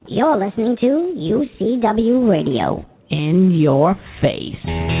You're listening to UCW Radio. In your face.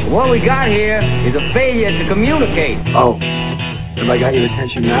 What we got here is a failure to communicate. Oh, have I got your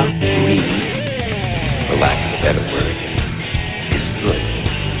attention now? For lack of a better word, is good.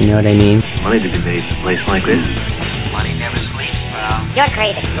 You know what I mean? Money to be made in a place like this. Money never sleeps, pal. You're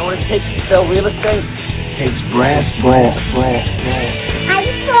crazy. You know what it takes to sell real estate? It takes brass. I'm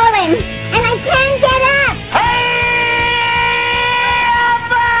falling, and I can't get up.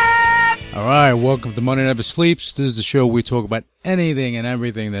 All right, welcome to Money Never Sleeps. This is the show where we talk about anything and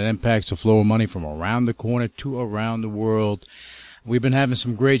everything that impacts the flow of money from around the corner to around the world. We've been having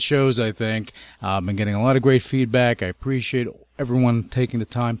some great shows, I think. I've been getting a lot of great feedback. I appreciate everyone taking the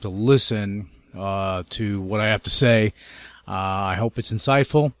time to listen to what I have to say. I hope it's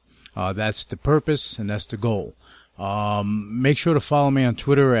insightful. That's the purpose, and that's the goal. Make sure to follow me on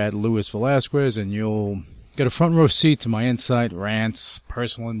Twitter at Luis Velasquez, and you'll get a front row seat to my insight, rants,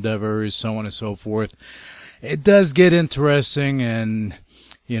 personal endeavors, so on and so forth. It does get interesting, and,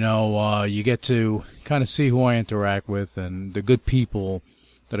 you get to kind of see who I interact with and the good people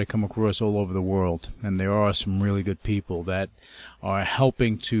that I come across all over the world. And there are some really good people that are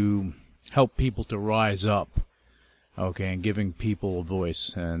helping to help people to rise up, okay, and giving people a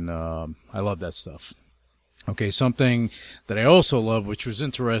voice. And I love that stuff. Okay, something that I also love, which was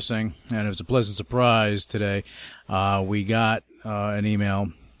interesting, and it was a pleasant surprise today, we got an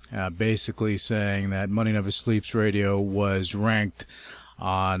email basically saying that Money Never Sleeps Radio was ranked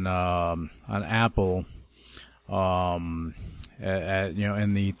on Apple in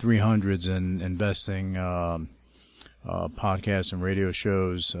the 300s in investing podcasts and radio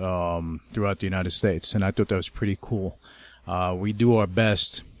shows throughout the United States, and I thought that was pretty cool. We do our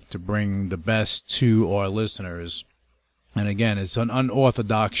best to bring the best to our listeners. And again, it's an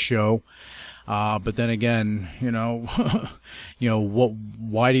unorthodox show. But then again,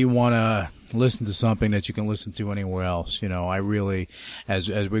 why do you want to listen to something that you can listen to anywhere else? I really, as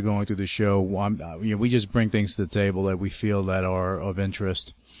we're going through the show, we just bring things to the table that we feel that are of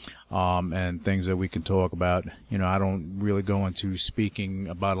interest, and things that we can talk about. I don't really go into speaking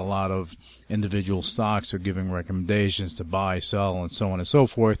about a lot of individual stocks or giving recommendations to buy, sell, and so on and so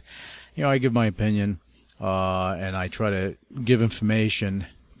forth. I give my opinion, and I try to give information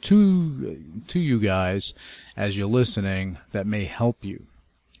to you guys as you're listening that may help you.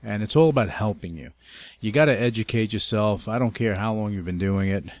 And it's all about helping you. You got to educate yourself. I don't care how long you've been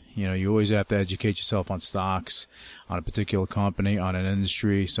doing it. You always have to educate yourself on stocks, on a particular company, on an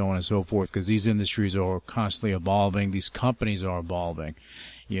industry, so on and so forth, because these industries are constantly evolving. These companies are evolving.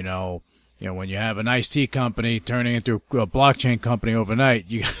 When you have an iced tea company turning into a blockchain company overnight,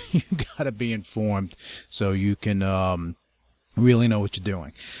 you got to be informed so you can really know what you're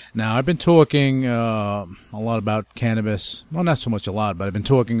doing. Now, I've been talking a lot about cannabis. Well, not so much a lot, but I've been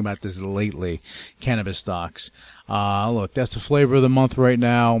talking about this lately, cannabis stocks. Look, that's the flavor of the month right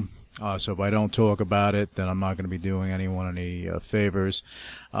now. So if I don't talk about it, then I'm not going to be doing anyone any favors.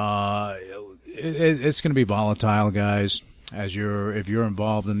 It's going to be volatile, guys. If you're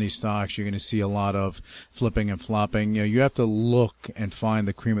involved in these stocks, you're going to see a lot of flipping and flopping. You have to look and find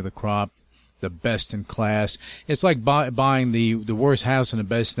the cream of the crop, the best in class. It's like buying the worst house in the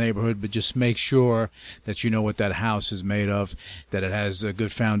best neighborhood, but just make sure that you know what that house is made of, that it has a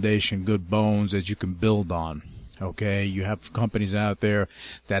good foundation, good bones that you can build on. Okay, you have companies out there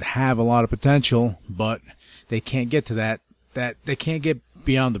that have a lot of potential, but they can't get to that they can't get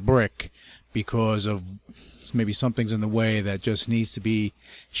beyond the brick because of maybe something's in the way that just needs to be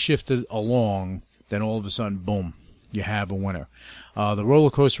shifted along. Then all of a sudden, boom, you have a winner. The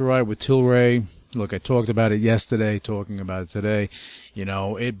roller coaster ride with Tilray, look, I talked about it yesterday, talking about it today.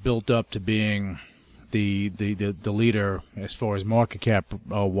 It built up to being the leader as far as market cap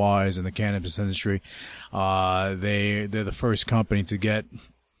wise in the cannabis industry. They're the first company to get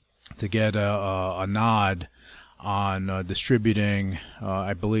a nod on distributing,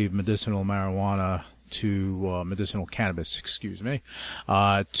 I believe, medicinal marijuana to medicinal cannabis, to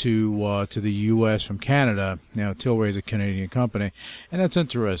the U.S. from Canada. Now, Tilray is a Canadian company, and that's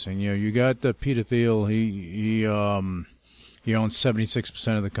interesting. You got Peter Thiel. He owns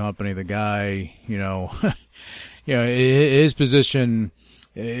 76% of the company. The guy, his position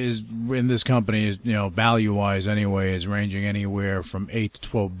is in this company is, value wise anyway, is ranging anywhere from $8 to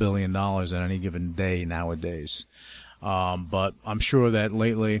 $12 billion on any given day nowadays. But I'm sure that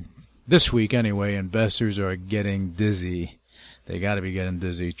lately, this week anyway, investors are getting dizzy. They got to be getting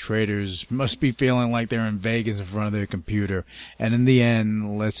dizzy. Traders must be feeling like they're in Vegas in front of their computer. And in the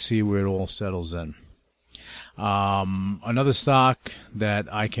end, let's see where it all settles in. Another stock that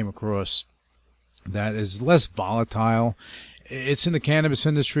I came across that is less volatile it's in the cannabis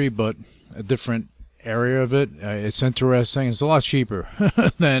industry, but a different area of it. It's interesting. It's a lot cheaper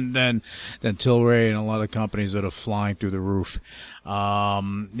than Tilray and a lot of companies that are flying through the roof.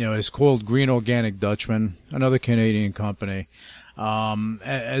 It's called Green Organic Dutchman, another Canadian company.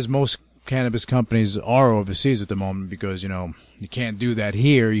 As most cannabis companies are overseas at the moment, because, you can't do that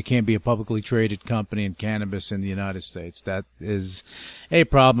here. You can't be a publicly traded company in cannabis in the United States. That is a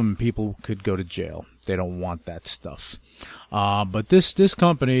problem. People could go to jail. They don't want that stuff. But this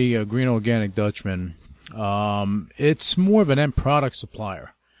company, Green Organic Dutchman, it's more of an end product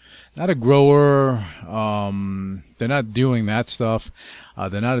supplier, not a grower. They're not doing that stuff.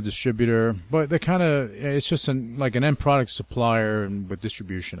 They're not a distributor, but they're it's just like an end product supplier with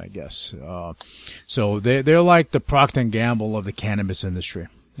distribution, I guess. So they're like the Procter & Gamble of the cannabis industry,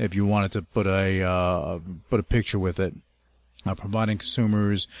 if you wanted to put a picture with it, providing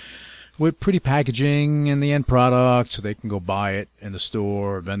consumers with pretty packaging and the end product so they can go buy it in the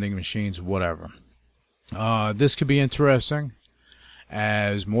store, vending machines, whatever. This could be interesting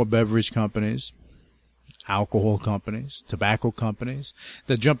as more beverage companies, alcohol companies, tobacco companies,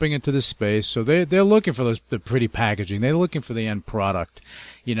 they're jumping into this space. So they're looking for the pretty packaging. They're looking for the end product.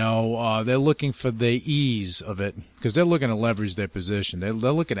 They're looking for the ease of it because they're looking to leverage their position. They're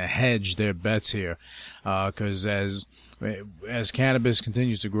looking to hedge their bets here because as cannabis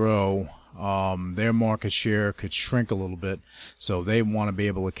continues to grow, their market share could shrink a little bit, so they want to be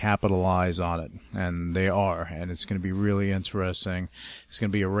able to capitalize on it, and they are, and it's going to be really interesting. It's going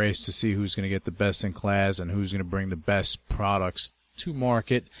to be a race to see who's going to get the best in class and who's going to bring the best products to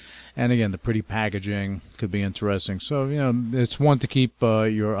market. And again, the pretty packaging could be interesting. So, it's one to keep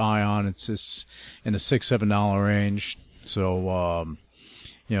your eye on. It's just in the $6-7 range. So,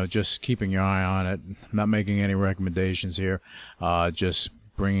 just keeping your eye on it. Not making any recommendations here. Just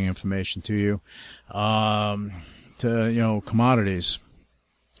bringing information to you. Commodities.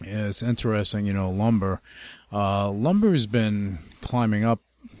 It's interesting, lumber. Lumber has been climbing up,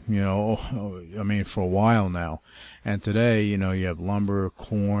 for a while now. And today, you have lumber,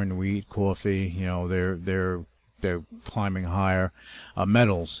 corn, wheat, coffee, they're climbing higher.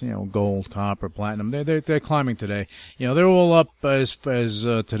 Metals, gold, copper, platinum, they're climbing today. They're all up as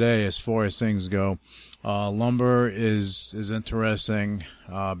today as far as things go. Lumber is interesting,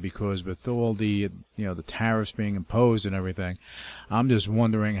 because with all the tariffs being imposed and everything, I'm just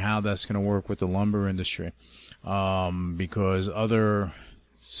wondering how that's going to work with the lumber industry. Because other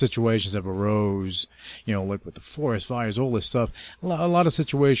situations have arose, like with the forest fires, all this stuff, a lot of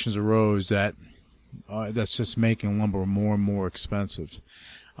situations arose that's just making lumber more and more expensive.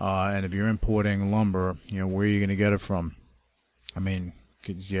 And if you're importing lumber, where are you going to get it from?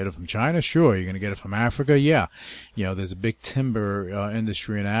 Could you get it from China? Sure. You're going to get it from Africa? Yeah. There's a big timber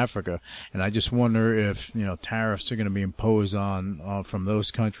industry in Africa, and I just wonder if tariffs are going to be imposed on from those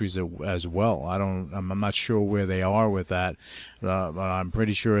countries as well. I'm not sure where they are with that, but I'm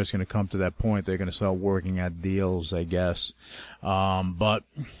pretty sure it's going to come to that point. They're going to start working at deals, I guess. But I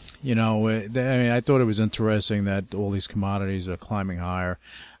thought it was interesting that all these commodities are climbing higher.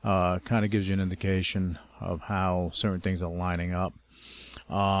 Kind of gives you an indication of how certain things are lining up.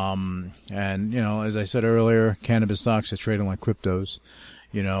 As I said earlier, cannabis stocks are trading like cryptos.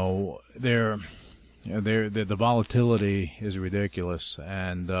 The volatility is ridiculous,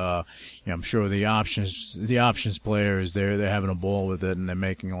 and I'm sure the options players they're having a ball with it, and they're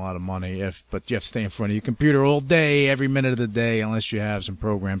making a lot of money. But you have to stay in front of your computer all day, every minute of the day, unless you have some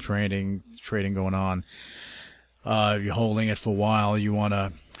program trading going on. If you're holding it for a while, you want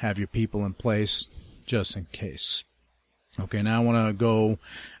to have your people in place just in case. Okay, now I want to go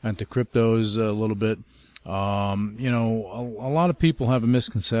into cryptos a little bit. A lot of people have a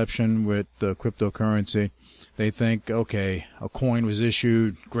misconception with cryptocurrency. They think, okay, a coin was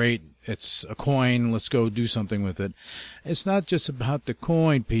issued, great, it's a coin, let's go do something with it. It's not just about the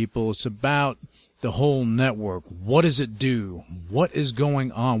coin, people. It's about the whole network. What does it do? What is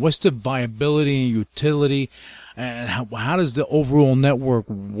going on? What's the viability and utility? And how does the overall network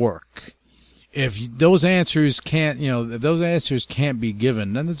work? If those answers can't be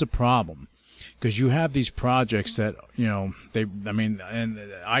given, then there's a problem. Because you have these projects that, and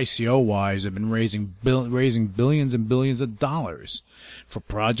ICO-wise, have been raising billions and billions of dollars for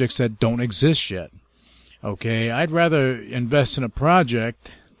projects that don't exist yet. Okay, I'd rather invest in a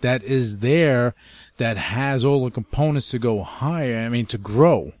project that is there, that has all the components to go higher, to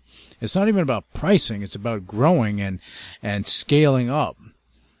grow. It's not even about pricing, it's about growing and scaling up.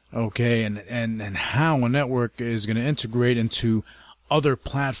 Okay, and how a network is going to integrate into other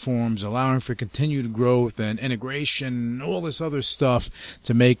platforms, allowing for continued growth and integration, all this other stuff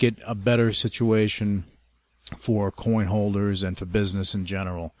to make it a better situation for coin holders and for business in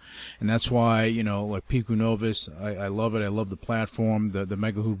general. And that's why, like Pico Novus, I love it. I love the platform, the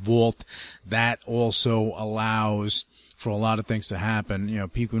Megahoot Vault. That also allows for a lot of things to happen.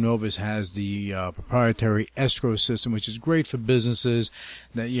 Pico Novus has the proprietary escrow system, which is great for businesses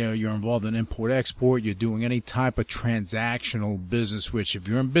that, you're involved in import-export. You're doing any type of transactional business, which if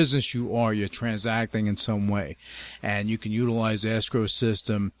you're in business, you're transacting in some way. And you can utilize the escrow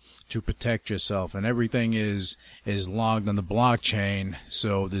system to protect yourself. And everything is logged on the blockchain,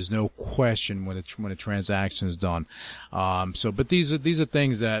 so there's no question when a transaction is done. But these are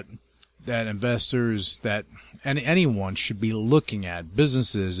things that investors, that anyone should be looking at.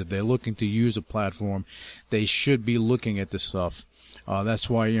 Businesses, if they're looking to use a platform, they should be looking at this stuff. That's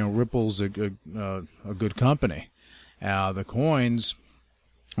why Ripple's a good company. The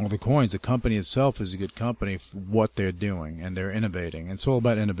company itself is a good company for what they're doing, and they're innovating. And it's all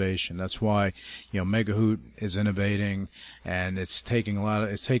about innovation. That's why Megahoot is innovating, and it's taking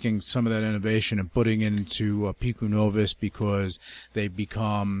some of that innovation and putting it into Pico Novus, because they've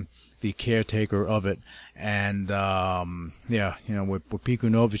become the caretaker of it. And with Pico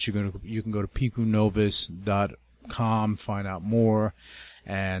Novus, you can go to piconovus.com, find out more,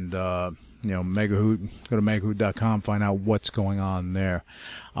 and Megahoot, go to megahoot.com, find out what's going on there.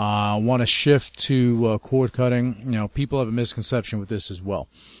 I want to shift to cord cutting. People have a misconception with this as well.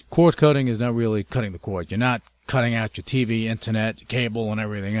 Cord cutting is not really cutting the cord. You're not cutting out your TV, internet, cable, and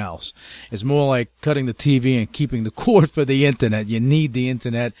everything else. It's more like cutting the TV and keeping the cord for the internet. You need the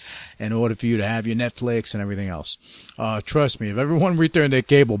internet in order for you to have your Netflix and everything else. Trust me, if everyone returned their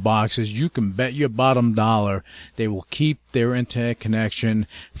cable boxes, you can bet your bottom dollar they will keep their internet connection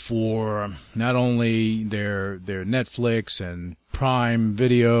for not only their Netflix and Prime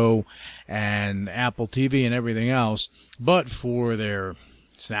Video and Apple TV and everything else, but for their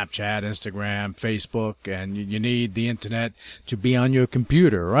Snapchat, Instagram, Facebook, and you need the internet to be on your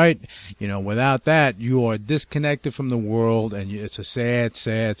computer, right? Without that, you are disconnected from the world, and it's a sad,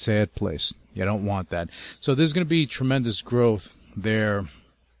 sad, sad place. You don't want that. So there's going to be tremendous growth there,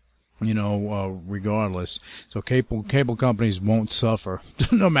 regardless. So cable companies won't suffer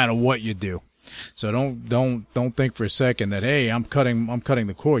no matter what you do. So don't think for a second that, hey, I'm cutting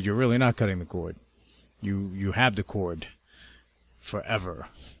the cord. You're really not cutting the cord. You have the cord forever.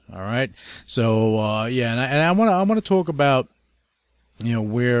 All right. So and I want to talk about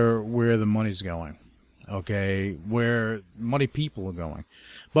where the money's going. Okay, where money people are going.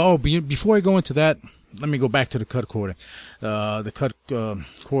 But before I go into that, let me go back to the cord cutting.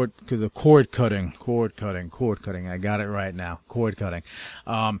 I got it right now. Cord cutting.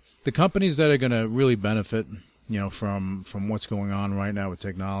 The companies that are going to really benefit, from what's going on right now with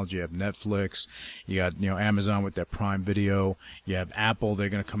technology. You have Netflix, you got, Amazon with their Prime Video, you have Apple, they're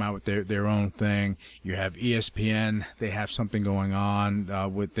going to come out with their own thing. You have ESPN, they have something going on, I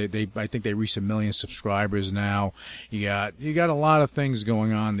think they reached 1 million subscribers now. You got a lot of things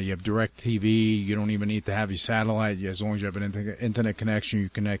going on. You have DirecTV, you don't even need to have your satellite, as long as you have an internet connection, you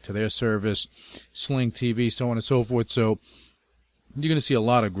connect to their service, Sling TV, so on and so forth. So you're going to see a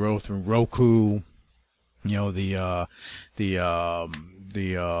lot of growth from Roku, the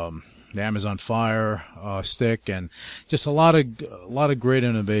Amazon Fire Stick, and just a lot of great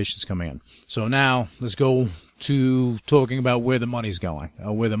innovations coming in. So now let's go to talking about where the money's going,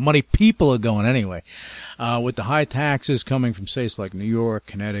 where the money people are going anyway. With the high taxes coming from states like New York,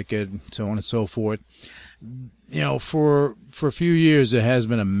 Connecticut, so on and so forth. For a few years there has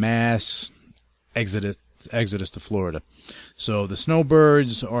been a mass exodus to Florida. So the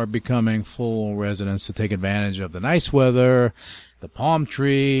snowbirds are becoming full residents to take advantage of the nice weather, the palm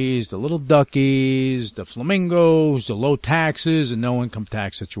trees, the little duckies, the flamingos, the low taxes, and no income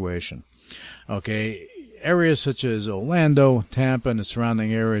tax situation. Okay, areas such as Orlando, Tampa, and the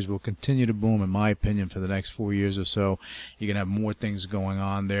surrounding areas will continue to boom, in my opinion, for the next 4 years or so. You're going to have more things going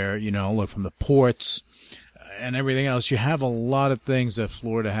on there, look, from the ports and everything else. You have a lot of things that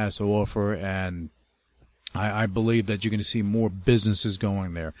Florida has to offer, and I believe that you're going to see more businesses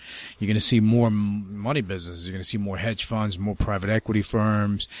going there. You're going to see more money businesses. You're going to see more hedge funds, more private equity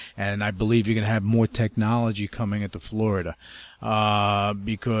firms, and I believe you're going to have more technology coming into Florida.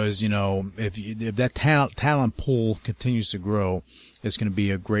 Because, if that talent pool continues to grow, it's going to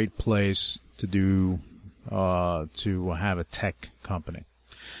be a great place to have a tech company.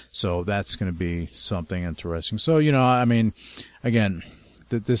 So that's going to be something interesting. So, again,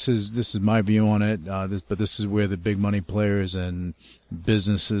 this is my view on it. But this is where the big money players and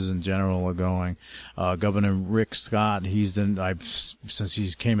businesses in general are going. Governor Rick Scott, since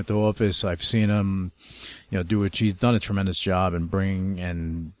he came into office, I've seen him, he's done a tremendous job in bringing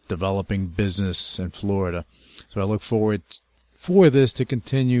and developing business in Florida. So I look forward for this to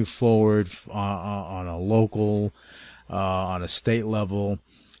continue forward on a local, on a state level,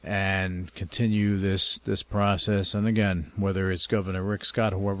 and continue this process. And again, whether it's Governor Rick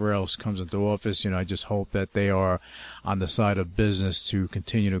Scott, whoever else comes into office, I just hope that they are on the side of business to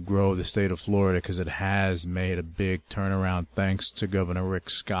continue to grow the state of Florida, because it has made a big turnaround thanks to Governor Rick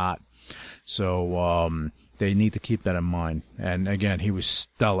Scott. So they need to keep that in mind. And again, he was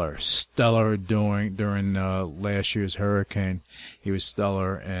stellar during last year's hurricane. He was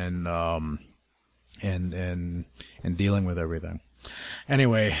stellar in dealing with everything.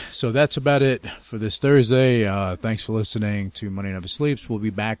 Anyway, so that's about it for this Thursday. Thanks for listening to Money Never Sleeps. We'll be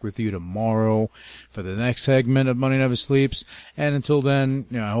back with you tomorrow for the next segment of Money Never Sleeps. And until then,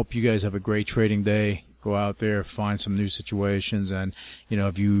 I hope you guys have a great trading day. Go out there, find some new situations. And,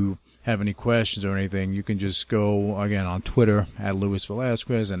 if you have any questions or anything, you can just go, again, on Twitter at Luis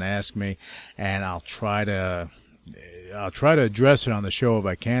Velasquez and ask me. And I'll try to address it on the show if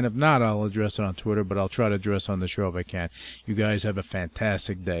I can. If not, I'll address it on Twitter, but I'll try to address it on the show if I can. You guys have a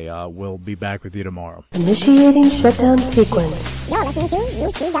fantastic day. We'll be back with you tomorrow. Initiating shutdown sequence. You're listening to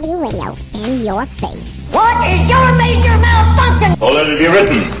UCW Radio in your face. What is your major malfunction? So let it be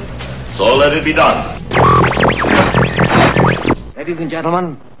written. So let it be done. Ladies and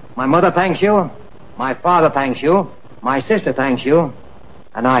gentlemen, my mother thanks you, my father thanks you, my sister thanks you,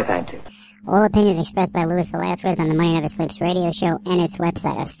 and I thank you. All opinions expressed by Luis Velasquez on the Money Never Sleeps radio show and its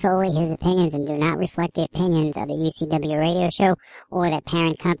website are solely his opinions and do not reflect the opinions of the UCW radio show or their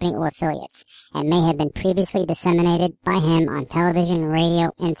parent company or affiliates, and may have been previously disseminated by him on television,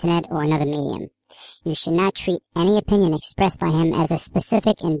 radio, internet, or another medium. You should not treat any opinion expressed by him as a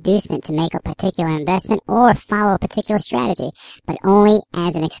specific inducement to make a particular investment or follow a particular strategy, but only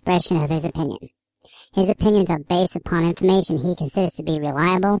as an expression of his opinion. His opinions are based upon information he considers to be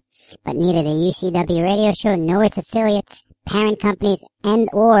reliable, but neither the UCW radio show nor its affiliates, parent companies, and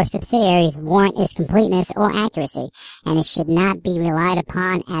or subsidiaries warrant its completeness or accuracy, and it should not be relied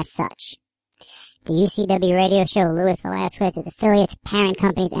upon as such. The UCW radio show, Luis Velasquez, its affiliates, parent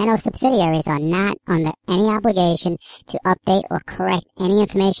companies, and or subsidiaries are not under any obligation to update or correct any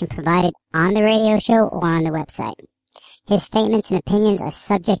information provided on the radio show or on the website. His statements and opinions are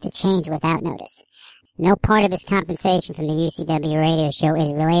subject to change without notice. No part of his compensation from the UCW radio show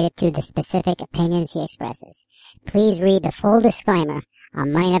is related to the specific opinions he expresses. Please read the full disclaimer on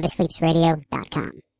MoneyNeverSleepsRadio.com.